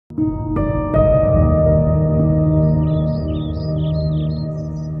เ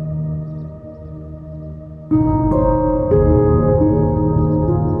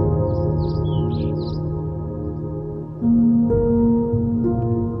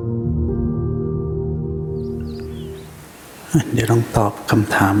ดี๋ยวลองตอบค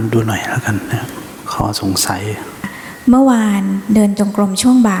ำถามดูหน่อยแล้วกันนะข้อสงสัยเมื่อวานเดินจงกรมช่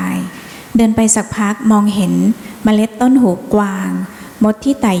วงบ่ายเดินไปสักพักมองเห็นเมล็ดต้นหูกวางมด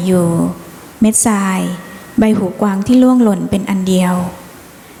ที่ไต่อยู่เม็ดทรายใบหูกวางที่ล่วงหล่นเป็นอันเดียว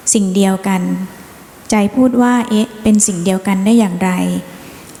สิ่งเดียวกันใจพูดว่าเอ๊ะเป็นสิ่งเดียวกันได้อย่างไร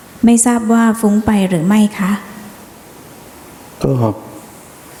ไม่ทราบว่าฟุ้งไปหรือไม่คะก็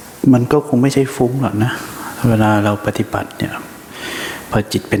มันก็คงไม่ใช่ฟุ้งหรอกนะเวลาเราปฏิบัติเนี่ยพอ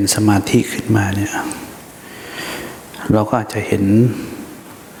จิตเป็นสมาธิขึ้นมาเนี่ยเราก็อาจจะเห็น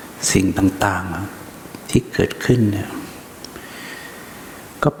สิ่งต่างๆที่เกิดขึ้นเนี่ย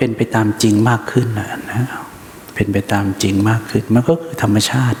ก็เป็นไปตามจริงมากขึ้นนะเป็นไปตามจริงมากขึ้นมันก็คือธรรม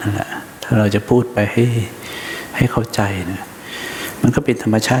ชาตินั่นแหละถ้าเราจะพูดไปให้เข้าใจนะมันก็เป็นธร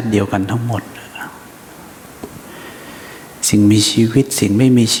รมชาติเดียวกันทั้งหมดสิ่งมีชีวิตสิ่งไม่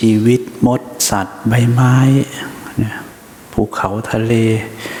มีชีวิตมดสัตว์ใบไม้ภูเขาทะเล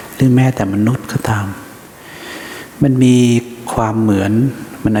หรือแม้แต่มนุษย์ก็ตามมันมีความเหมือน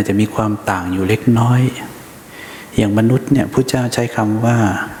มันอาจจะมีความต่างอยู่เล็กน้อยอย่างมนุษย์เนี่ยพุทธเจ้าใช้คำว่า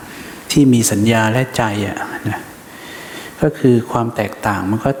ที่มีสัญญาและใจนะก็คือความแตกต่าง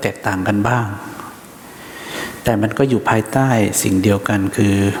มันก็แตกต่างกันบ้างแต่มันก็อยู่ภายใต้สิ่งเดียวกันคื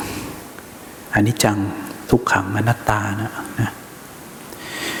ออนิจจังทุกขังอนัตตานะ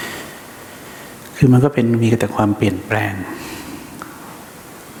คือมันก็มีแต่ความเปลี่ยนแปลง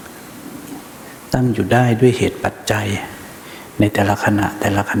ตั้งอยู่ได้ด้วยเหตุปัจจัยในแต่ละขณ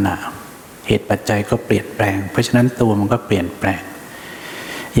ะเหตุปัจจัยก็เปลี่ยนแปลงเพราะฉะนั้นตัวมันก็เปลี่ยนแปลง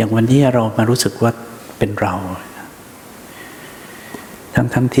อย่างวันนี้เรามารู้สึกว่าเป็นเรา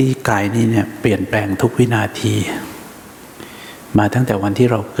ทั้งที่กายนี้เนี่ยเปลี่ยนแปลงทุกวินาทีมาตั้งแต่วันที่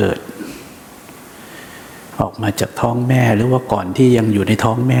เราเกิดออกมาจากท้องแม่หรือว่าก่อนที่ยังอยู่ใน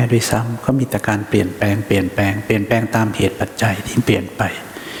ท้องแม่ด้วยซ้ำก็มีแต่การเปลี่ยนแปลงตามเหตุปัจจัยที่เปลี่ยนไป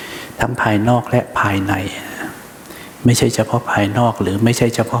ทั้งภายนอกและภายในไม่ใช่เฉพาะภายนอกหรือไม่ใช่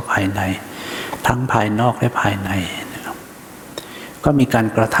เฉพาะภายในทั้งภายนอกและภายในก็มีการ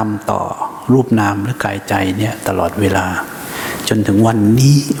กระทำต่อรูปนามหรือกายใจเนี่ยตลอดเวลาจนถึงวัน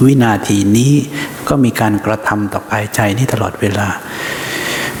นี้วินาทีนี้ก็มีการกระทำต่อกายใจนี่ตลอดเวลา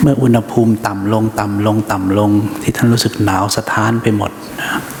เมื่ออุณหภูมิต่ำลงที่ท่านรู้สึกหนาวสะท้านไปหมด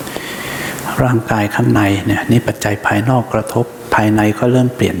ร่างกายข้างในเนี่ยนี่ปัจจัยภายนอกกระทบภายในก็เริ่ม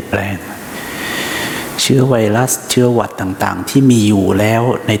เปลี่ยนแปลงเชื้อไวรัสเชื้อหวัดต่างๆที่มีอยู่แล้ว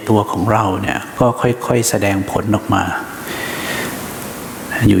ในตัวของเราเนี่ยก็ค่อยๆแสดงผลออกมา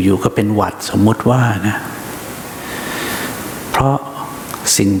อยู่ๆก็เป็นหวัดสมมุติว่านะเพราะ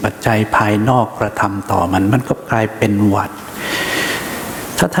สิ่งปัจจัยภายนอกกระทำต่อมันก็กลายเป็นหวัด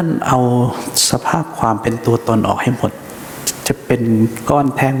ถ้าท่านเอาสภาพความเป็นตัวตนออกให้หมดจะเป็นก้อน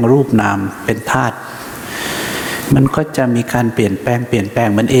แท่งรูปนามเป็นธาตุมันก็จะมีการเปลี่ยนแปลง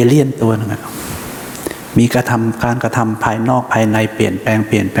เหมือนเอเลี่ยนตัวนึงมีการกระทำภายนอกภายในเปลี่ยนแปลง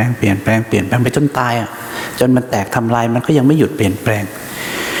ไปจนตายจนมันแตกทำลายมันก็ยังไม่หยุดเปลี่ยนแปลง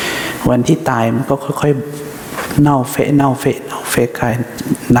วันที่ตายมันก็ค่อยๆเน่าเฟะกาย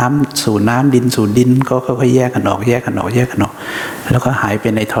น้ำสู่น้ำดินสู่ดินก็ค่อยๆแยกกันออกแล้วก็หายไป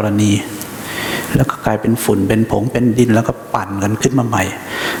ในธรณีแล้วก็กลายเป็นฝุ่นเป็นผงเป็นดินแล้วก็ปั่นกันขึ้นมาใหม่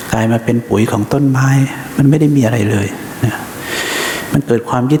กลายมาเป็นปุ๋ยของต้นไม้มันไม่ได้มีอะไรเลยนะมันเกิด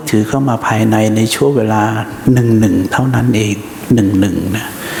ความยึดถือเข้ามาภายในช่วงเวลาหนึ่งเท่านั้นเองหนึ่งนะ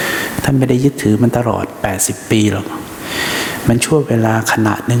ท่านไม่ได้ยึดถือมันตลอด80 ปีหรอกมันช่วงเวลาขณ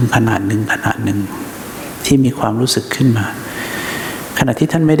ะหนึ่งที่มีความรู้สึกขึ้นมาขณะที่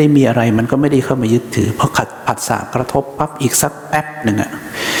ท่านไม่ได้มีอะไรมันก็ไม่ได้เข้ามายึดถือพอผัสสะกระทบปั๊บอีกสักแป๊บหนึ่ง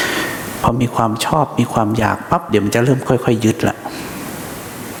พอมีความชอบมีความอยากปั๊บเดี๋ยวมันจะเริ่มค่อยๆยึดละ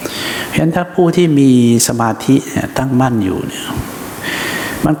เพราะฉะนั้นถ้าผู้ที่มีสมาธิตั้งมั่นอยู่เนี่ย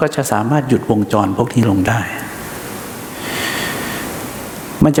มันก็จะสามารถหยุดวงจรพวกนี้ลงได้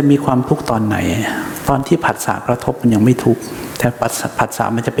มันจะมีความทุกข์ตอนไหนตอนที่ผัสสะกระทบมันยังไม่ทุกข์แต่ผัสสะ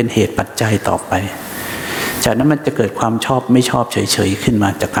มันจะเป็นเหตุปัจจัยต่อไปจากนั้นมันจะเกิดความชอบไม่ชอบเฉยๆขึ้นมา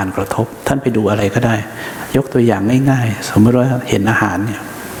จากการกระทบท่านไปดูอะไรก็ได้ยกตัวอย่างง่ายๆสมมติว่าเห็นอาหารเนี่ย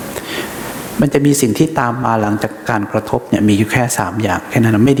มันจะมีสิ่งที่ตามมาหลังจากการกระทบเนี่ยมีอยู่แค่3 อย่างแค่นั้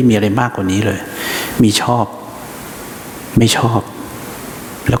นไม่ได้มีอะไรมากกว่านี้เลยมีชอบไม่ชอบ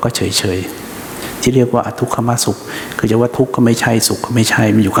แล้วก็เฉยๆที่เรียกว่าอทุกขมสุขคือจะว่าทุกข์ก็ไม่ใช่สุขก็ไม่ใช่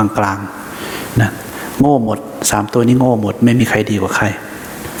มันอยู่กลางๆนะโง่หมด3 ตัวนี้โง่หมดไม่มีใครดีกว่าใคร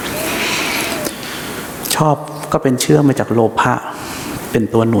อบก็เป็นเชื้อมาจากโลภะเป็น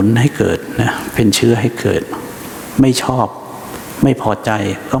ตัวหนุนให้เกิดนะเป็นเชื้อให้เกิดไม่ชอบไม่พอใจ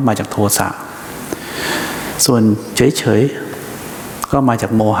ก็มาจากโทสะส่วนเฉยๆก็มาจา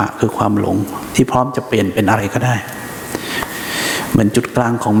กโมหะคือความหลงที่พร้อมจะเปลี่ยนเป็นอะไรก็ได้เหมือนจุดกลา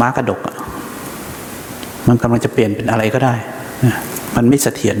งของม้ากระดกมันกำลังจะเปลี่ยนเป็นอะไรก็ได้มันไม่เส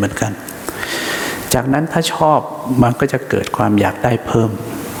ถียรเหมือนกันจากนั้นถ้าชอบมันก็จะเกิดความอยากได้เพิ่ม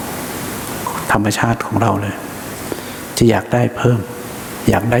ธรรมชาติของเราเลยจะอยากได้เพิ่ม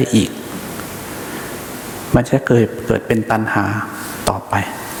อยากได้อีกมันจะเกิดเป็นตัณหาต่อไป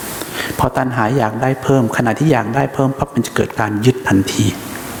พอตัณหาอยากได้เพิ่มขณะที่อยากได้เพิ่มปั๊บมันจะเกิดการยึดทันที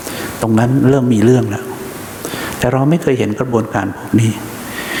ตรงนั้นเริ่มมีเรื่องแล้วแต่เราไม่เคยเห็นกระบวนการพวกนี้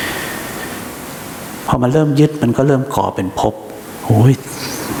พอมันเริ่มยึดมันก็เริ่มก่อเป็นภพโอ้ย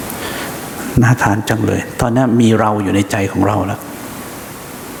น่าทานจังเลยตอนนี้มีเราอยู่ในใจของเราแล้ว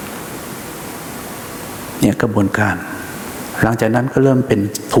เนี่ยกระบวนการหลังจากนั้นก็เริ่มเป็น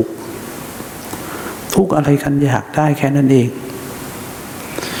ทุกข์อะไรกันอยากได้แค่นั้นเอง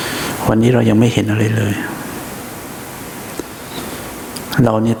วันนี้เรายังไม่เห็นอะไรเลยเร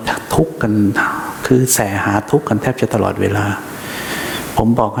าเนี่ยทุกข์กันคือแสหาทุกข์กันแทบจะตลอดเวลาผม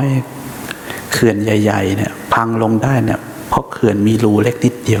บอกให้เขื่อนใหญ่ๆเนี่ยพังลงได้เนี่ยเพราะเขื่อนมีรูเล็กนิ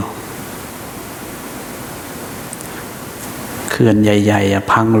ดเดียวเขื่อนใหญ่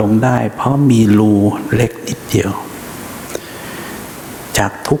ๆพังลงได้เพราะมีรูเล็กนิดเดียวจา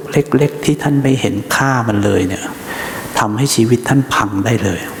กทุกข์เล็กๆที่ท่านไม่เห็นค่ามันเลยเนี่ยทำให้ชีวิตท่านพังได้เล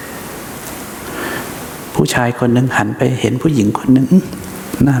ยผู้ชายคนหนึ่งหันไปเห็นผู้หญิงคนหนึ่ง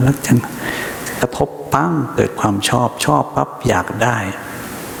น่ารักจังกระทบปั้งเกิดความชอบปั๊บอยากได้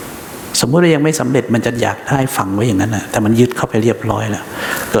สมมติว่ายังไม่สำเร็จมันจะอยากได้ฝังไว้อย่างนั้นนะแต่มันยึดเข้าไปเรียบร้อยแล้ว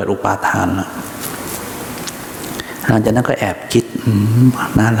เกิดอุปาทานแล้วหลังจากนั้นก็แอบคิด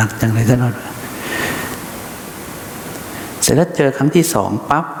น่ารักจังเลยท่านเสร็จแล้วเจอครั้งที่สอง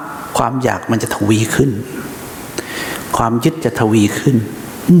ปั๊บความอยากมันจะทวีขึ้นความยึดจะทวีขึ้น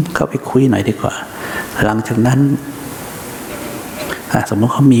เข้าไปคุยหน่อยดีกว่าหลังจากนั้นสมม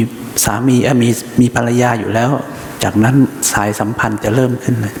ติเขามีสามีมีภรรยาอยู่แล้วจากนั้นสายสัมพันธ์จะเริ่ม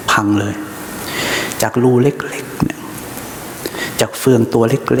ขึ้นเลยพังเลยจากรูเล็กๆเนี่ยจากเฟืองตัว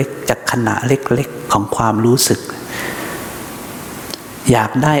เล็กๆจากขณะเล็กๆของความรู้สึกอยา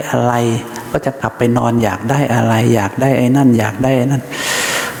กได้อะไรก็จะกลับไปนอนอยากได้อะไรอยากได้ไอ้นั่นอยากได้ไอ้นั่น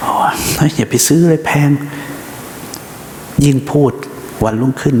อย่าไปซื้อเลยแพงยิ่งพูดวันรุ่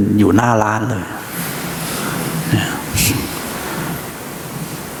งขึ้นอยู่หน้าร้านเลย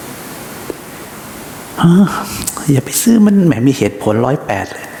อย่าไปซื้อมันแหมมีเหตุผล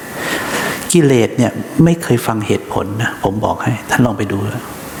108เลยกิเลสเนี่ยไม่เคยฟังเหตุผลนะผมบอกให้ท่านลองไปดู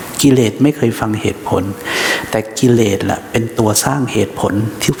กิเลสไม่เคยฟังเหตุผลแต่กิเลสล่ะเป็นตัวสร้างเหตุผล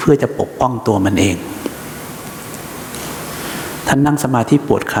ที่เพื่อจะปกป้องตัวมันเองท่านนั่งสมาธิป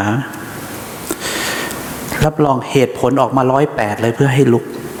วดขารับรองเหตุผลออกมา108เลยเพื่อให้ลุก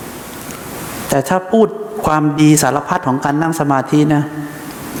แต่ถ้าพูดความดีสารพัดของการนั่งสมาธินะ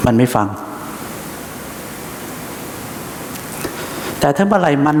มันไม่ฟังแต่ถ้าเมื่อไห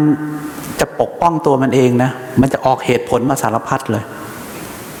ร่มันจะปกป้องตัวมันเองนะมันจะออกเหตุผลมาสารพัดเลย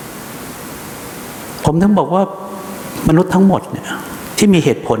ผมถึงบอกว่ามนุษย์ทั้งหมดเนี่ยที่มีเห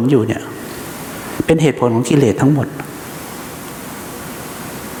ตุผลอยู่เนี่ยเป็นเหตุผลของกิเลสทั้งหมด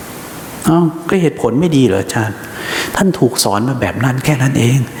ก็เหตุผลไม่ดีเหรออาจารย์ท่านถูกสอนมาแบบนั้นแค่นั้นเอ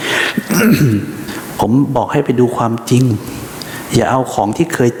ง ผมบอกให้ไปดูความจริงอย่าเอาของที่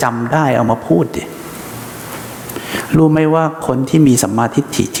เคยจำได้เอามาพูดดิรู้ไหมว่าคนที่มีสัมมาทิฏ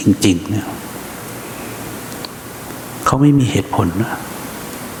ฐิจริงๆเนี่ยเขาไม่มีเหตุผลนะ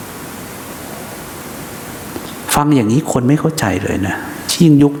ฟังอย่างนี้คนไม่เข้าใจเลยนะยิ่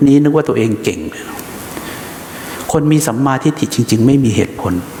งยุคนี้นึกว่าตัวเองเก่งคนมีสัมมาทิฏฐิจริงๆไม่มีเหตุผ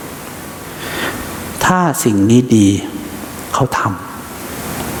ลถ้าสิ่งนี้ดีเขาท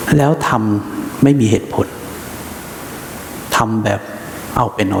ำแล้วทำไม่มีเหตุผลทำแบบเอา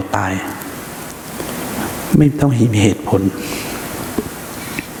เป็นเอาตายไม่ต้องมีเหตุผล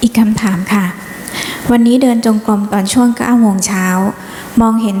อีกคำถามค่ะวันนี้เดินจงกรมตอนช่วง 9 โมงเช้ามอ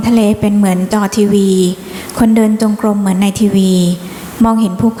งเห็นทะเลเป็นเหมือนจอทีวีคนเดินจงกรมเหมือนในทีวีมองเห็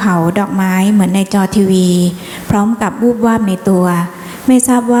นภูเขาดอกไม้เหมือนในจอทีวีพร้อมกับวูบวาบในตัวไม่ท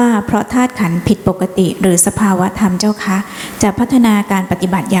ราบว่าเพราะธาตุขันธ์ผิดปกติหรือสภาวะธรรมเจ้าคะจะพัฒนาการปฏิ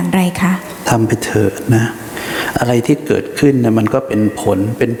บัติอย่างไรคะทำไปเถอะนะอะไรที่เกิดขึ้นเนี่ยมันก็เป็นผ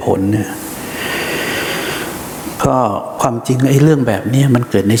ลเนี่ยก็ความจริงไอ้เรื่องแบบนี้มัน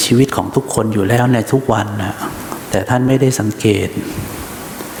เกิดในชีวิตของทุกคนอยู่แล้วในทุกวันนะแต่ท่านไม่ได้สังเกต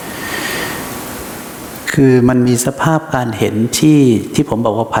คือมันมีสภาพการเห็นที่ผมบ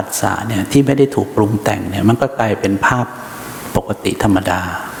อกว่าผัสสะเนี่ยที่ไม่ได้ถูกปรุงแต่งเนี่ยมันก็กลายเป็นภาพปกติธรรมดา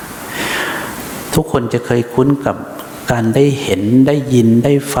ทุกคนจะเคยคุ้นกับการได้เห็นได้ยินไ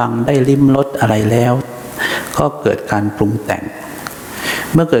ด้ฟังได้ลิ้มรสอะไรแล้วก็เกิดการปรุงแต่ง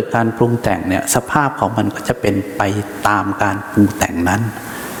เมื่อเกิดการปรุงแต่งเนี่ยสภาพของมันก็จะเป็นไปตามการปรุงแต่งนั้น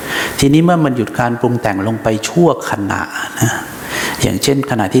ทีนี้เมื่อมันหยุดการปรุงแต่งลงไปชั่วขณะนะอย่างเช่น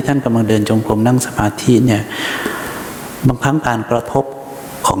ขณะที่ท่านกำลังเดินจงกรมนั่งสมาธิเนี่ยบางครั้งการกระทบ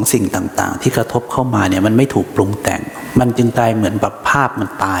ของสิ่งต่างๆที่กระทบเข้ามาเนี่ยมันไม่ถูกปรุงแต่งมันจึงกลายเหมือนแบบภาพมัน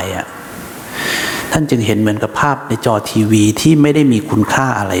ตายอ่ะท่านจึงเห็นเหมือนกับภาพในจอทีวีที่ไม่ได้มีคุณค่า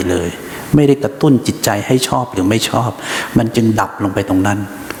อะไรเลยไม่ได้กระตุ้นจิตใจให้ชอบหรือไม่ชอบมันจึงดับลงไปตรงนั้น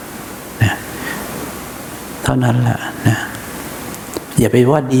นะเท่านั้นแหละนะอย่าไป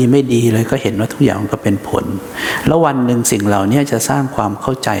ว่าดีไม่ดีเลยก็เห็นว่าทุกอย่างก็เป็นผลแล้ววันหนึ่งสิ่งเหล่านี้จะสร้างความเข้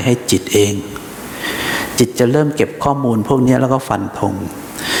าใจให้จิตเองจิตจะเริ่มเก็บข้อมูลพวกนี้แล้วก็ฟันธง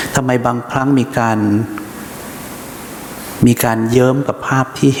ทำไมบางครั้งมีการเยิ้มกับภาพ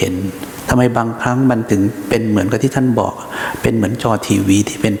ที่เห็นทำไมบางครั้งมันถึงเป็นเหมือนกับที่ท่านบอกเป็นเหมือนจอทีวี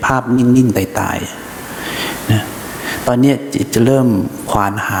ที่เป็นภาพนิ่งๆตายๆนะตอนนี้จิตจะเริ่มควา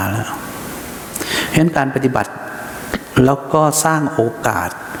นหาแล้วเพราะฉะนั้นการปฏิบัติแล้วก็สร้างโอกาส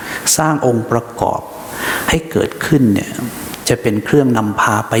สร้างองค์ประกอบให้เกิดขึ้นเนี่ยจะเป็นเครื่องนำพ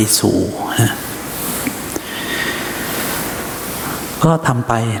าไปสู่นะก็ทำ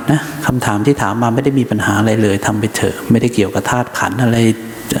ไปนะคำถามที่ถามมาไม่ได้มีปัญหาอะไรเลยทำไปเถอะไม่ได้เกี่ยวกับธาตุขันธ์อะไ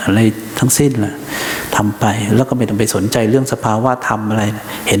รทั้งสิ้นแหละทำไปแล้วก็ไม่ต้องไปสนใจเรื่องสภาวะธรรมอะไร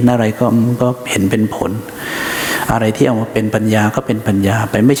เห็นอะไรก็เห็นเป็นผลอะไรที่เอามาเป็นปัญญาก็เป็นปัญญา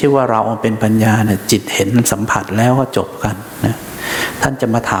ไปไม่ใช่ว่าเราเอาเป็นปัญญาเนี่ยจิตเห็นสัมผัสแล้วก็จบกันนะท่านจะ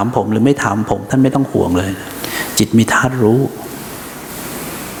มาถามผมหรือไม่ถามผมท่านไม่ต้องห่วงเลยจิตมีธาตุรู้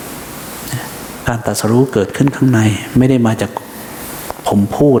การตรัสรู้เกิดขึ้นข้างในไม่ได้มาจากผม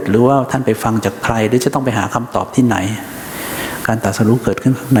พูดหรือว่าท่านไปฟังจากใครหรือจะต้องไปหาคำตอบที่ไหนการตรัสรู้เกิดขึ้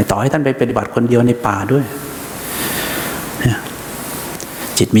นข้างในต่อให้ท่านไปปฏิบัติคนเดียวในป่าด้วย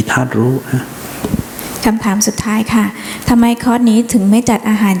จิตมีธาตุรู้นะคำถามสุดท้ายค่ะทำไมคอร์สนี้ถึงไม่จัด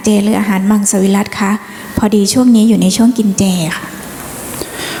อาหารเจหรืออาหารมังสวิรัติคะพอดีช่วงนี้อยู่ในช่วงกินเจค่ะ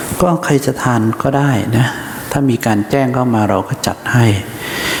ก็ใครจะทานก็ได้นะถ้ามีการแจ้งเข้ามาเราก็จัดให้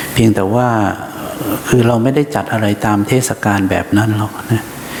เพียงแต่ว่าคือเราไม่ได้จัดอะไรตามเทศกาลแบบนั้นหรอกนะ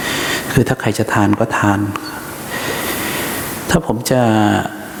คือถ้าใครจะทานก็ทานถ้าผมจ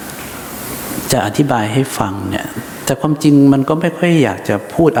ะอธิบายให้ฟังเนี่ยแต่ความจริงมันก็ไม่ค่อยอยากจะ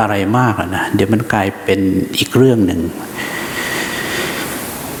พูดอะไรมากนะเดี๋ยวมันกลายเป็นอีกเรื่องหนึ่ง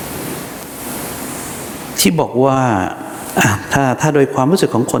ที่บอกว่าถ้าโดยความรู้สึก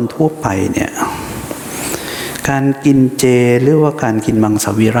ของคนทั่วไปเนี่ยการกินเจหรือว่าการกินมังส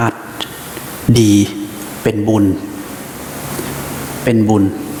วิรัติดีเป็นบุญ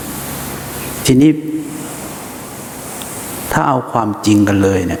ทีนี้ถ้าเอาความจริงกันเล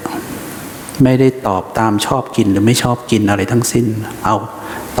ยเนี่ยไม่ได้ตอบตามชอบกินหรือไม่ชอบกินอะไรทั้งสิ้นเอา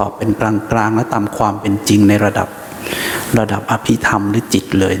ตอบเป็นกลางๆและตามความเป็นจริงในระดับอภิธรรมหรือจิต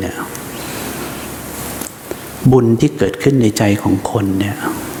เลยเนี่ยบุญที่เกิดขึ้นในใจของคนเนี่ย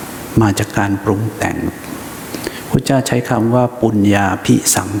มาจากการปรุงแต่งพระเจ้าใช้คำว่าปุญญาภิ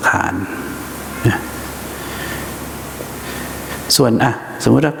สังขารนะส่วนส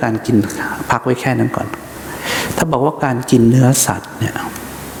มมติว่าการกินพักไว้แค่นั้นก่อนถ้าบอกว่าการกินเนื้อสัตว์เนี่ย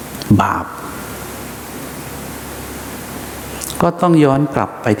บาปก็ต้องย้อนกลับ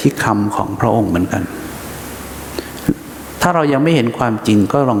ไปที่คำของพระองค์เหมือนกันถ้าเรายังไม่เห็นความจริง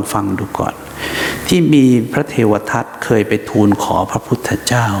ก็ลองฟังดูก่อนที่มีพระเทวทัตเคยไปทูลขอพระพุทธ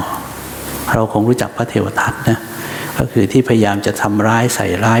เจ้าเราคงรู้จักพระเทวทัตนะก็คือที่พยายามจะทำร้ายใส่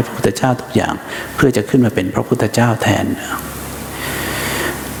ร้ายพระพุทธเจ้าทุกอย่างเพื่อจะขึ้นมาเป็นพระพุทธเจ้าแทน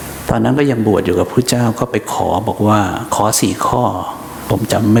ตอนนั้นก็ยังบวชอยู่กับพระเจ้าก็ไปขอบอกว่าขอ4 ข้อผม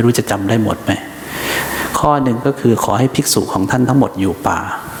ไม่รู้จะจำได้หมดไหมข้อหนึ่งก็คือขอให้ภิกษุของท่านทั้งหมดอยู่ป่า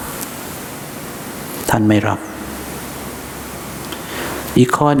ท่านไม่รับอีก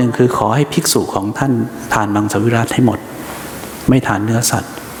ข้อหนึ่งคือขอให้ภิกษุของท่านทานมังสวิรัติให้หมดไม่ทานเนื้อสัต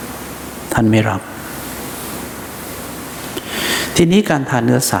ว์ท่านไม่รับทีนี้การทานเ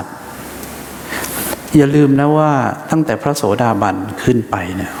นื้อสัตว์อย่าลืมนะว่าตั้งแต่พระโสดาบันขึ้นไป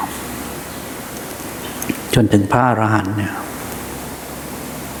เนี่ยจนถึงพระอรหันต์เนี่ย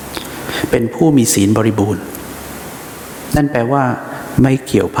เป็นผู้มีศีลบริบูรณ์นั่นแปลว่าไม่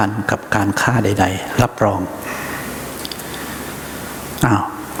เกี่ยวพันกับการฆ่าใดๆรับรอง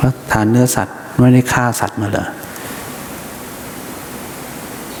แล้วทานเนื้อสัตว์ไม่ได้ฆ่าสัตว์มาเหรอ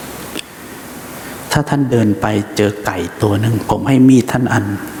ถ้าท่านเดินไปเจอไก่ตัวหนึ่งผมให้มีดท่านอัน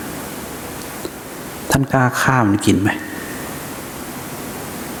ท่านกล้าฆ่ามันกินไหม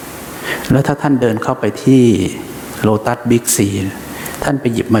แล้วถ้าท่านเดินเข้าไปที่โลตัสบิ๊กซีท่านไป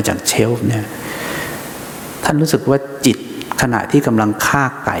หยิบมาจากเชลฟ์เนี่ยท่านรู้สึกว่าจิตขณะที่กำลังฆ่า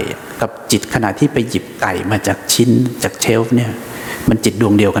ไก่กับจิตขณะที่ไปหยิบไก่มาจากชิ้นจากเชลฟ์เนี่ยมันจิตด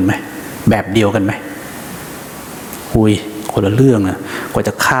วงเดียวกันไหมแบบเดียวกันไหมหุยคนละเรื่องนะกว่าจ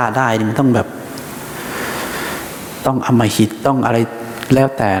ะฆ่าได้นี่มันต้องแบบต้องอำมหิตต้องอะไรแล้ว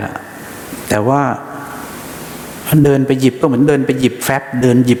แต่ว่าเดินไปหยิบก็เหมือนเดินไปหยิบแฟบเ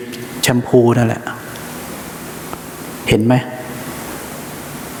ดินหยิบแชมพูนั่นแหละเห็นไหม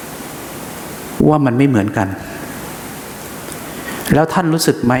ว่ามันไม่เหมือนกันแล้วท่านรู้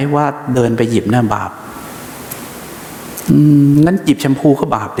สึกไหมว่าเดินไปหยิบน่ะบาปงั้นหยิบแชมพูก็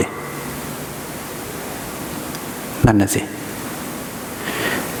บาปดินั่นน่ะสิ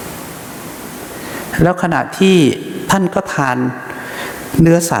แล้วขณะที่ท่านก็ทานเ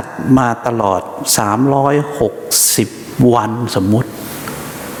นื้อสัตว์มาตลอด360วันสมมุติ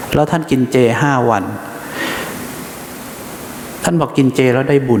แล้วท่านกินเจ5 วันท่านบอกกินเจแล้ว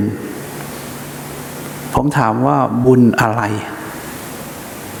ได้บุญผมถามว่าบุญอะไร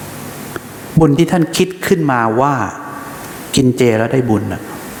บุญที่ท่านคิดขึ้นมาว่ากินเจแล้วได้บุญน่ะ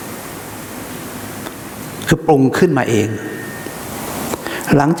คือปรุงขึ้นมาเอง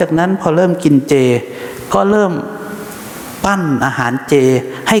หลังจากนั้นพอเริ่มกินเจก็เริ่มปั้นอาหารเจ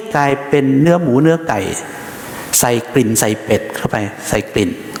ให้กลายเป็นเนื้อหมูเนื้อไก่ใส่กลิ่นใส่เป็ดเข้าไปใส่กลิ่น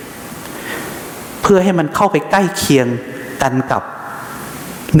เพื่อให้มันเข้าไปใกล้เคียงกันกับ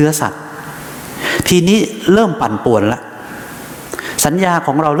เนื้อสัตว์ทีนี้เริ่มปั่นป่วนละสัญญาข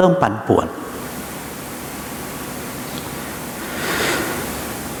องเราเริ่มปั่นป่วน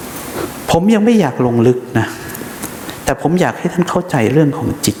ผมยังไม่อยากลงลึกนะแต่ผมอยากให้ท่านเข้าใจเรื่องของ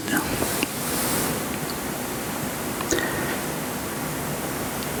จิต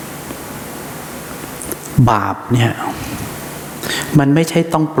บาปเนี่ยมันไม่ใช่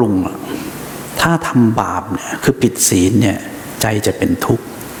ต้องปรุงถ้าทำบาปเนี่ยคือผิดศีลเนี่ยใจจะเป็นทุกข์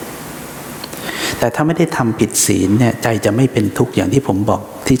แต่ถ้าไม่ได้ทำผิดศีลเนี่ยใจจะไม่เป็นทุกข์อย่างที่ผมบอก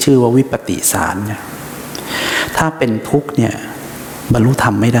ที่ชื่อว่าวิปติสารเนี่ยถ้าเป็นทุกข์เนี่ยบรรลุธร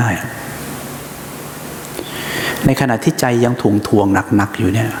รมไม่ได้ในขณะที่ใจยังถ่วงหนักอ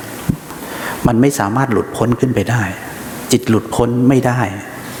ยู่เนี่ยมันไม่สามารถหลุดพ้นขึ้นไปได้จิตหลุดพ้นไม่ได้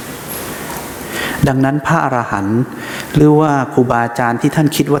ดังนั้นพระอรหันต์หรือว่าครูบาอาจารย์ที่ท่าน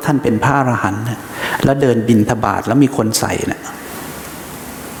คิดว่าท่านเป็นพระอรหันต์แล้วเดินบิณฑบาตแล้วมีคนใส่เนี่ย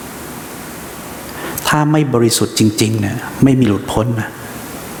ถ้าไม่บริสุทธิ์จริงๆเนี่ยไม่มีหลุดพ้นนะ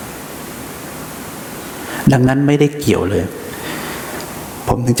ดังนั้นไม่ได้เกี่ยวเลยผ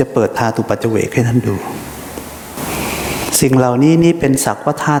มถึงจะเปิดธาตุปัจเจเวกให้ท่านดูสิ่งเหล่านี้นี่เป็นสัก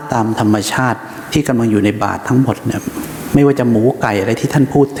ว่าธาตุตามธรรมชาติที่กำลังอยู่ในบาตรทั้งหมดเนี่ยไม่ว่าจะหมูไก่อะไรที่ท่าน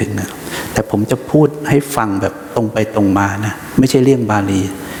พูดถึงนะแต่ผมจะพูดให้ฟังแบบตรงไปตรงมานะไม่ใช่เลี่ยงบาลี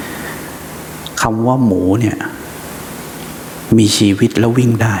คำว่าหมูเนี่ยมีชีวิตแล้ววิ่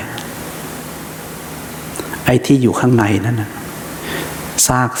งได้ไอ้ที่อยู่ข้างในนั่นนะซ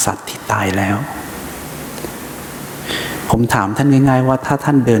ากสัตว์ที่ตายแล้วผมถามท่านง่ายๆว่าถ้าท่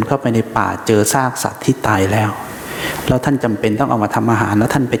านเดินเข้าไปในป่าเจอซากสัตว์ที่ตายแล้วท่านจำเป็นต้องเอามาทำอาหารแล้ว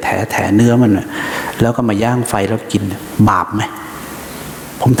ท่านไปแถเนื้อมันแล้วก็มาย่างไฟแล้วกินบาปไหม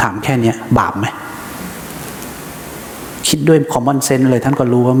ผมถามแค่นี้บาปไหมคิดด้วยคอมมอนเซนส์เลยท่านก็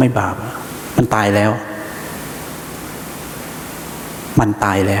รู้ว่าไม่บาปมันตายแล้วมันต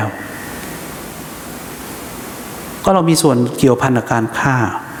ายแล้วก็เรามีส่วนเกี่ยวพันกับการฆ่า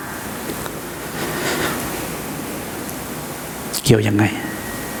เกี่ยวยังไง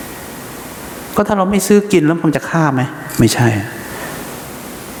ก็ถ้าเราไม่ซื้อกินแล้วผมจะฆ่าไหมไม่ใช่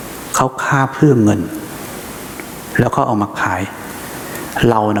เขาฆ่าเพื่อเงินแล้วเขาเอามาขาย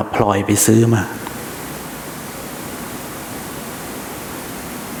เราน่ะพลอยไปซื้อมา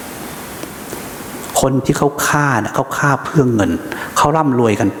คนที่เขาฆ่าเนี่ยเขาฆ่าเพื่อเงินเขาร่ำรว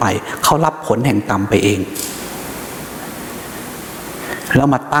ยกันไปเขารับผลแห่งกรรมไปเองแล้ว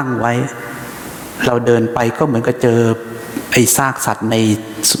มาตั้งไว้เราเดินไปก็เหมือนกับเจอไอ้ซากสัตว์ใน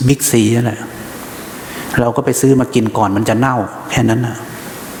บิ๊กซีนั่นแหละเราก็ไปซื้อมากินก่อนมันจะเน่าแค่นั้นนะ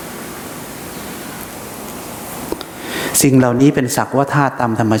สิ่งเหล่านี้เป็นสักว่าธาตุตา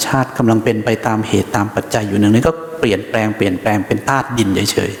มธรรมชาติกำลังเป็นไปตามเหตุตามปัจจัยอยู่หนึ่งนี้ก็เปลี่ยนแปลงเป็นธาตุดิน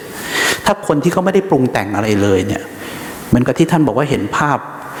เฉยๆถ้าคนที่เขาไม่ได้ปรุงแต่งอะไรเลยเนี่ยเหมือนกับที่ท่านบอกว่าเห็นภาพ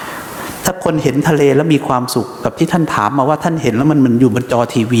ถ้าคนเห็นทะเลแล้วมีความสุขกับที่ท่านถามมาว่าท่านเห็นแล้วมันอยู่บนจอ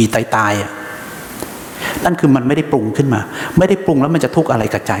ทีวีตายๆนั่นคือมันไม่ได้ปรุงขึ้นมาไม่ได้ปรุงแล้วมันจะทุกข์อะไร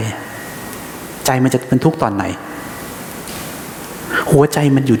กับใจมันจะเป็นทุกข์ตอนไหนหัวใจ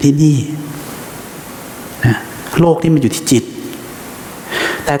มันอยู่ที่นี่นะโลกนี่มันอยู่ที่จิต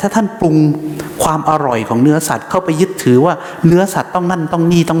แต่ถ้าท่านปรุงความอร่อยของเนื้อสัตว์เข้าไปยึดถือว่าเนื้อสัตว์ต้องนั่นต้อง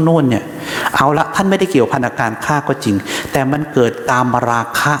นี่ต้องโน่นเนี่ยเอาละท่านไม่ได้เกี่ยวพันกับการฆ่าก็จริงแต่มันเกิดกามรา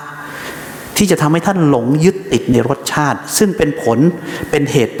คะที่จะทำให้ท่านหลงยึดติดในรสชาติซึ่งเป็นผลเป็น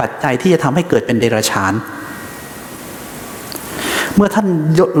เหตุปัจจัยที่จะทำให้เกิดเป็นเดรัจฉานเมื่อท่าน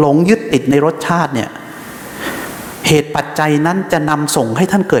หลงยึดติดในรสชาติเนี่ยเหตุปัจจัยนั้นจะนำส่งให้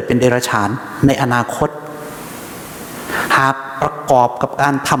ท่านเกิดเป็นเดรัจฉานในอนาคตหากประกอบกับกา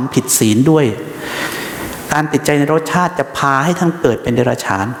รทำผิดศีลด้วยการติดใจในรสชาติจะพาให้ท่านเกิดเป็นเดรัจฉ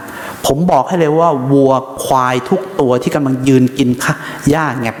านผมบอกให้เลยว่าวัวควายทุกตัวที่กำลังยืนกินหญ้า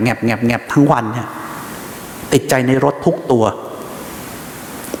แงบแงบแงบแงบทั้งวันเนี่ยติดใจในรสทุกตัว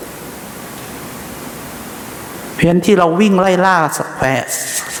เพราะฉะนั้นที่เราวิ่งไล่ล่า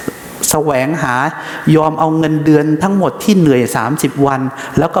แสวงหายอมเอาเงินเดือนทั้งหมดที่เหนื่อย30วัน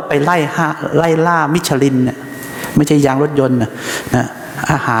แล้วก็ไปไล่ล่ามิชลินเนี่ยไม่ใช่ยางรถยนต์นะ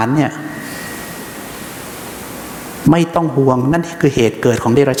อาหารเนี่ยไม่ต้องห่วงนั่นคือเหตุเกิดขอ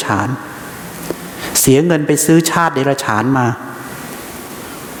งเดรัจฉานเสียเงินไปซื้อชาติเดรัจฉานมา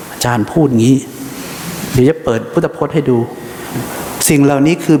อาจารย์พูดงี้เดี๋ยวจะเปิดพุทธพจน์ให้ดูสิ่งเหล่า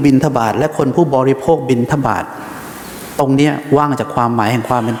นี้คือบิณฑบาตและคนผู้บริโภคบิณฑบาตตรงนี้ว่างจากความหมายแห่ง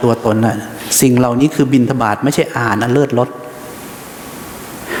ความเป็นตัวตนนะสิ่งเหล่านี้คือบิณฑบาตไม่ใช่อาหารอันเลิศรส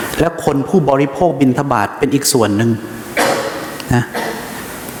และคนผู้บริโภคบิณฑบาตเป็นอีกส่วนหนึ่งนะ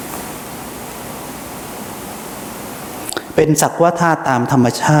เป็นสักว่าธาตุตามธรรม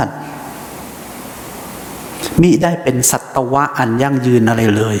ชาติมิได้เป็นสัตวะอันยั่งยืนอะไร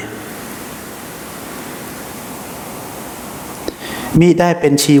เลยมิได้เป็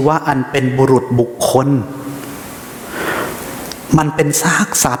นชีวะอันเป็นบุรุษบุคคลมันเป็นซาก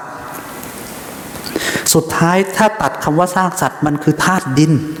สัตว์สุดท้ายถ้าตัดคำว่าซากสัตว์มันคือธาตุดิ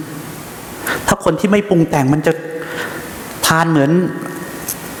นถ้าคนที่ไม่ปรุงแต่งมันจะทานเหมือน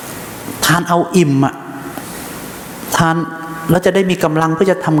ทานเอาอิ่มอะทานแล้วจะได้มีกำลังเพื่อ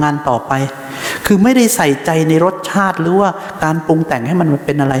จะทำงานต่อไปคือไม่ได้ใส่ใจในรสชาติหรือว่าการปรุงแต่งให้มันเ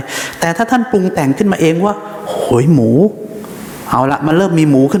ป็นอะไรแต่ถ้าท่านปรุงแต่งขึ้นมาเองว่าโหยหมูเอาละมันเริ่มมี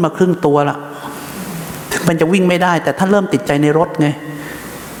หมูขึ้นมาครึ่งตัวละถึงมันจะวิ่งไม่ได้แต่ท่านเริ่มติดใจในรสไง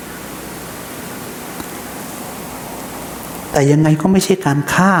แต่ยังไงก็ไม่ใช่การ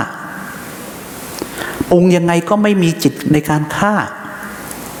ฆ่าปรุงยังไงก็ไม่มีจิตในการฆ่า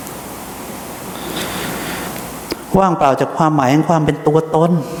ว่างเปล่าจากความหมายแห่งความเป็นตัวต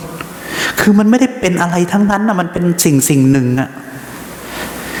นคือมันไม่ได้เป็นอะไรทั้งนั้นนะมันเป็นสิ่งหนึ่งอะ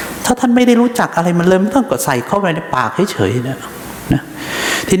ถ้าท่านไม่ได้รู้จักอะไรมันเลยไม่ต้องกดใส่เข้าไปในปากเฉยๆนะ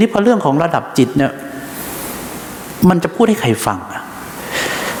ทีนี้พอเรื่องของระดับจิตเนี่ยมันจะพูดให้ใครฟังอะ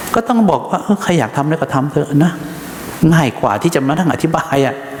ก็ต้องบอกว่าใครอยากทำได้ก็ทำเถอะนะง่ายกว่าที่จะมาทั้งอธิบายอ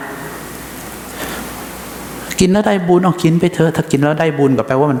ะกินแล้วได้บุญเอากินไปเถอะถ้ากินแล้วได้บุญก็แ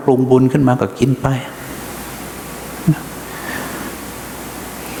ปลว่ามันปรุงบุญขึ้นมาก็กินไป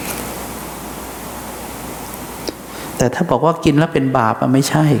แต่ถ้าบอกว่ากินแล้วเป็นบาปไม่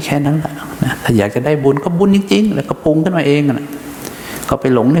ใช่แค่นั้นแหละนะถ้าอยากจะได้บุญก็บุญจริงๆแล้วก็ปรุงขึ้นมาเองนะก็ไป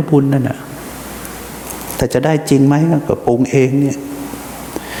หลงในบุญนั่นแหละแต่จะได้จริงไหมก็ปรุงเองเนี่ย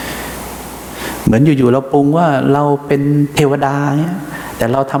เหมือนอยู่ๆเราปรุงว่าเราเป็นเทวดาเนี่ยแต่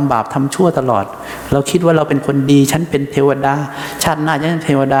เราทำบาปทำชั่วตลอดเราคิดว่าเราเป็นคนดีฉันเป็นเทวดาชาติหน้าฉันเป็นเ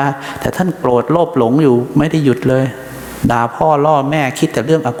ทวดาแต่ท่านโกรธโลภหลงอยู่ไม่ได้หยุดเลยด่าพ่อล่อแม่คิดแต่เ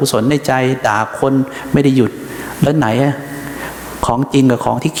รื่องอกุศลในใจด่าคนไม่ได้หยุดแล้วไหนอะของจริงกับข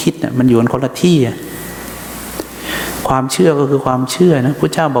องที่คิดเนี่ยมันอยู่กันคนละที่อะความเชื่อก็คือความเชื่อนะพร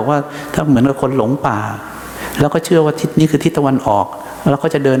ะเจ้าบอกว่าถ้าเหมือนกับคนหลงป่าแล้วก็เชื่อว่าทิศนี้คือทิศตะวันออกแล้วก็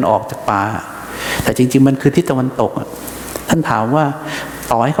จะเดินออกจากป่าแต่จริงๆมันคือทิศตะวันตกท่านถามว่า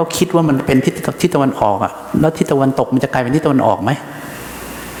ต่อให้เขาคิดว่ามันเป็นทิศตะวันออกอะแล้วทิศตะวันตกมันจะกลายเป็นทิศตะวันออกไหม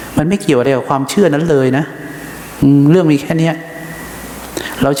มันไม่เกี่ยวอะไรกับความเชื่อนั้นเลยนะเรื่องมีแค่นี้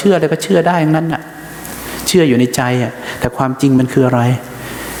เราเชื่ออะไรก็เชื่อได้งั้นน่ะเชื่ออยู่ในใจอะแต่ความจริงมันคืออะไร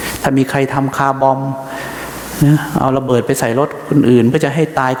ถ้ามีใครทำคาร์บอมนะเอาระเบิดไปใส่รถคนอื่นเพื่อจะให้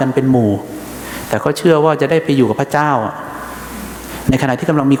ตายกันเป็นหมู่แต่เขาเชื่อว่าจะได้ไปอยู่กับพระเจ้าในขณะที่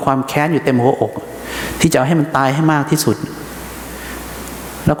กำลังมีความแค้นอยู่เต็มหัวอกที่จะเอาให้มันตายให้มากที่สุด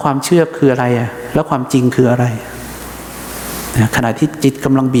แล้วความเชื่อคืออะไรอะแล้วความจริงคืออะไรขณะที่จิตก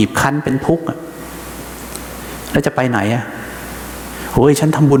ำลังบีบคั้นเป็นทุกข์แล้วจะไปไหนอะโอ้ยฉัน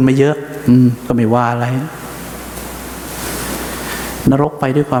ทำบุญมาเยอะก็ไม่ว่าอะไรนรกไป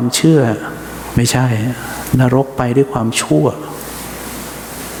ด้วยความเชื่อไม่ใช่นรกไปด้วยความชั่ว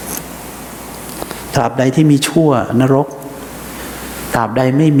ตราบใดที่มีชั่วนรกตราบใด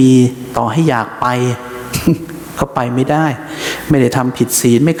ไม่มีต่อให้อยากไป ก็ไปไม่ได้ไม่ได้ทำผิด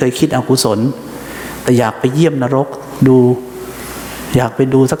ศีลไม่เคยคิดอกุศลแต่อยากไปเยี่ยมนรกดู อยากไป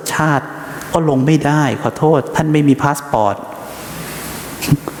ดูสักชาติก็ลงไม่ได้ขอโทษท่านไม่มีพาสปอร์ต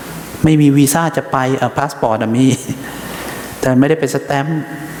ไม่มีวีซ่าจะไปพาสปอร์ตมีแต่ไม่ได้ไปสแตมป์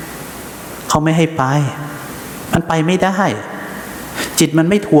เขาไม่ให้ไปมันไปไม่ได้จิตมัน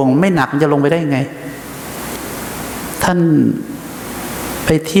ไม่ทวงไม่หนักมันจะลงไปได้ยังไงท่านไป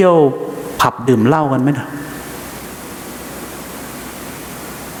เที่ยวผับดื่มเหล้ากันไหมนะ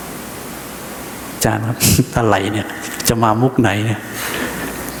อาจารย์ครับ อะไรเนี่ยจะมามุกไหนเนี่ย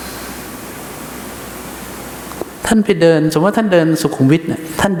ท่านไปเดินสมมติว่าท่านเดินสุขุมวิทเนี่ย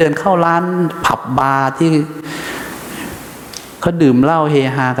ท่านเดินเข้าร้านผับบาร์ที่เขาดื่มเหล้าเฮ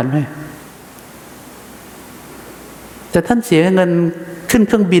ฮากันไหมแต่ท่านเสียเงินขึ้นเ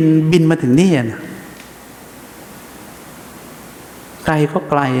ครื่องบินมาถึงนี่นะไกลก็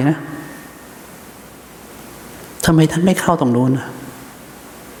ไกลนะทำไมท่านไม่เข้าตรงนู้น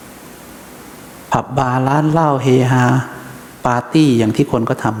ผับบาร์ร้านเหล้าเฮฮาปาร์ตี้อย่างที่คน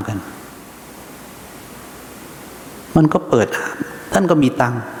ก็ทำกันมันก็เปิดท่านก็มีตั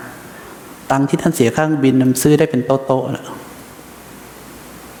งค์ที่ท่านเสียค่าเครื่องบินนำซื้อได้เป็นโต๊ะแล้ว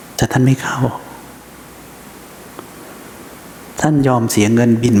แต่ท่านไม่เข้าท่านยอมเสียเงิน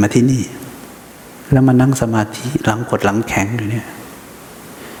บินมาที่นี่แล้วมานั่งสมาธิหลังกดหลังแข็งอยู่เนี่ย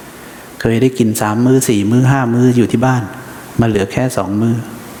เคยได้กิน3 มื้อ4 มื้อ5 มื้ออยู่ที่บ้านมาเหลือแค่2 มื้อ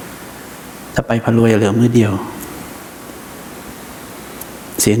ถ้าไปพะรวยเหลือมื้อเดียว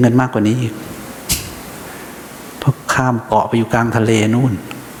เสียเงินมากกว่านี้อีกเพราะข้ามเกาะไปอยู่กลางทะเลนู่น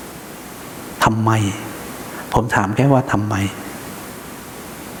ทำไมผมถามแค่ว่าทำไม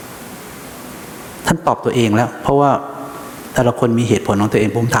ท่านตอบตัวเองแล้วเพราะว่าแต่ละคนมีเหตุผลของตัวเอง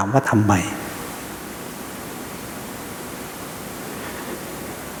ผมถามว่าทำไม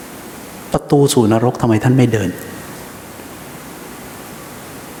ประตูสู่นรกทำไมท่านไม่เดิน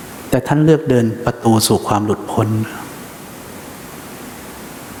แต่ท่านเลือกเดินประตูสู่ความหลุดพ้น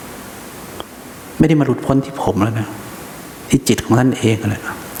ไม่ได้มาหลุดพ้นที่ผมแล้วนะที่จิตของท่านเองแหละ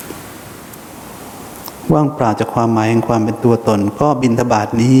ว่างเปล่าจากความหมายแห่งความเป็นตัวตนก็บิณฑบาต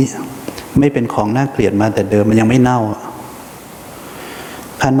นี้ไม่เป็นของน่าเกลียดมาแต่เดิมมันยังไม่เน่า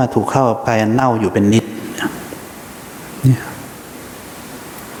ท่านมาถูกเข้าไปเน่าอยู่เป็นนิดเนี่ย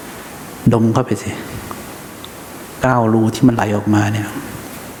ดมเข้าไปสิ9 รูที่มันไหลออกมาเนี่ย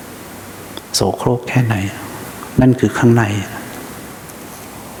โสโครกแค่ไหนนั่นคือข้างใน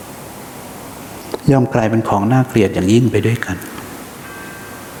ย่อมกลายเป็นของน่าเกลียดอย่างยิ่งไปด้วยกัน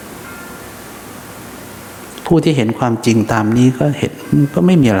ผู้ที่เห็นความจริงตามนี้ก็เห็นก็ไ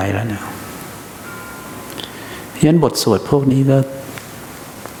ม่มีอะไรแล้วเนี่ยเพราะฉะนั้นบทสวดพวกนี้ก็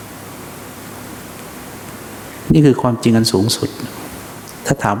นี่คือความจริงอันสูงสุด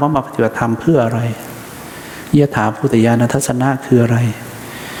ถ้าถามว่ามาปฏิบัติธรรมเพื่ออะไรยถาภูตญาณทัศนะคืออะไร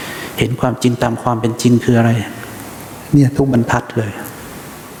เห็นความจริงตามความเป็นจริงคืออะไรเนี่ยทุกบรรทัดเลย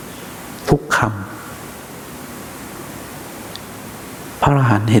ทุกคำพระอร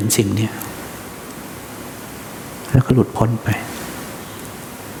หันต์เห็นสิ่งนี้แล้วก็หลุดพ้นไป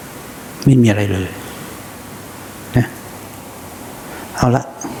ไม่มีอะไรเลยนะเอาละ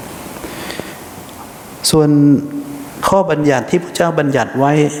ส่วนข้อบัญญัติที่พระเจ้าบัญญัติไ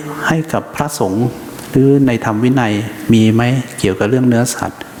ว้ให้กับพระสงฆ์หรือในธรรมวินัยมีไหมเกี่ยวกับเรื่องเนื้อสั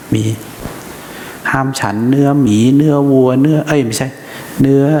ตว์มีห้ามฉันเนื้อหมีเนื้อวัวเนื้อไม่ใช่เ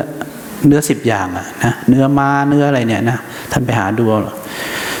นื้อ10 อย่างนะเนื้อม้าเนื้ออะไรเนี่ยนะท่านไปหาดู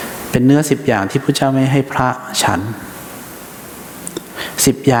เป็นเนื้อ10 อย่างที่พระเจ้าไม่ให้พระฉัน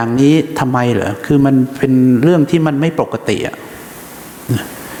10 อย่างนี้ทำไมเหรอคือมันเป็นเรื่องที่มันไม่ปกติอ่ะ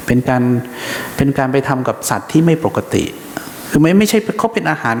เป็นการไปทำกับสัตว์ที่ไม่ปกติคือไม่ใช่เขาเป็น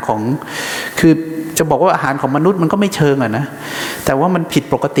อาหารของคือจะบอกว่าอาหารของมนุษย์มันก็ไม่เชิงนะแต่ว่ามันผิด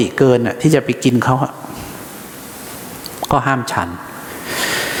ปกติเกินที่จะไปกินเขาก็ห้ามฉัน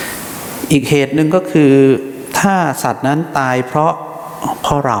อีกเหตุหนึ่งก็คือถ้าสัตว์นั้นตายเพราะ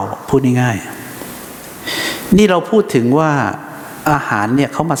เราพูดง่ายๆนี่เราพูดถึงว่าอาหารเนี่ย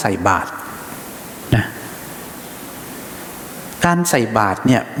เขามาใส่บาตรนะการใส่บาตรเ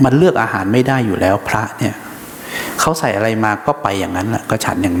นี่ยมันเลือกอาหารไม่ได้อยู่แล้วพระเนี่ยเขาใส่อะไรมาก็ไปอย่างนั้นแหละก็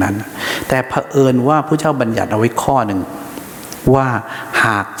ฉันอย่างนั้นแต่เผอิญว่าพระเจ้าบัญญัติเอาไว้ข้อหนึ่งว่าห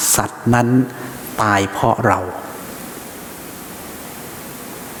ากสัตว์นั้นตายเพราะเรา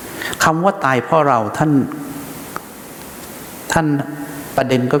คำว่าตายเพราะเราท่านประ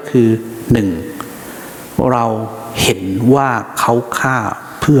เด็นก็คือ1เราเห็นว่าเขาฆ่า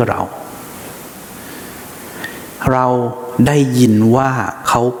เพื่อเราได้ยินว่า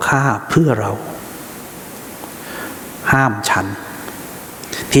เขาฆ่าเพื่อเราห้ามฉัน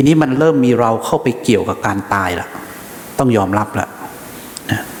ทีนี้มันเริ่มมีเราเข้าไปเกี่ยวกับการตายละต้องยอมรับละ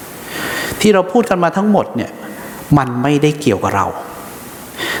นะที่เราพูดกันมาทั้งหมดเนี่ยมันไม่ได้เกี่ยวกับเรา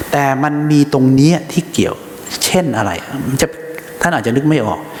แต่มันมีตรงนี้ที่เกี่ยวเช่นอะไรท่านอาจจะนึกไม่อ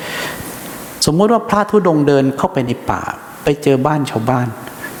อกสมมติว่าพระธุดงค์เดินเข้าไปในป่าไปเจอบ้านชาว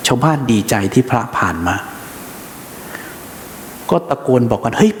บ้านดีใจที่พระผ่านมาก็ตะโกนบอกกั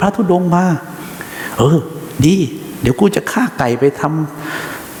นเฮ้ยพระธุดงค์มาดีเดี๋ยวกูจะฆ่าไก่ไปท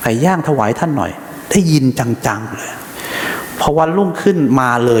ำไก่ย่างถวายท่านหน่อยได้ยินจังๆเลยพอวันรุ่งขึ้นมา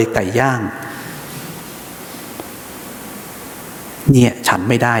เลยไก่ย่างเนี่ยฉัน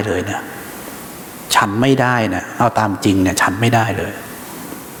ไม่ได้เลยนะฉันไม่ได้นะเอาตามจริงเนี่ยฉันไม่ได้เลย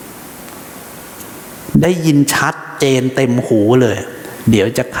ได้ยินชัดเจนเต็มหูเลยเดี๋ยว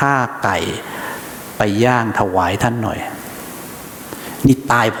จะฆ่าไก่ไปย่างถวายท่านหน่อยนี่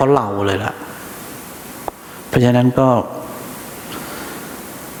ตายเพราะเราเลยล่ะเพราะฉะนั้นก็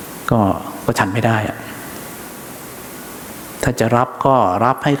ฉันไม่ได้อะถ้าจะรับก็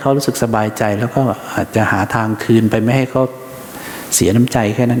รับให้เขารู้สึกสบายใจแล้วก็อาจจะหาทางคืนไปไม่ให้เขาเสียน้ำใจ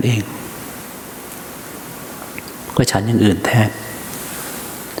แค่นั้นเองก็ฉันอย่างอื่นแทน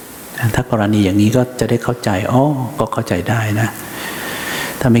ถ้ากรณีอย่างนี้ก็จะได้เข้าใจก็เข้าใจได้นะ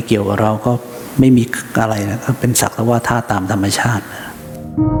ถ้าไม่เกี่ยวกับเราก็ไม่มีอะไรนะก็เป็นสักแต่ว่าท่าตามธรรมชาติ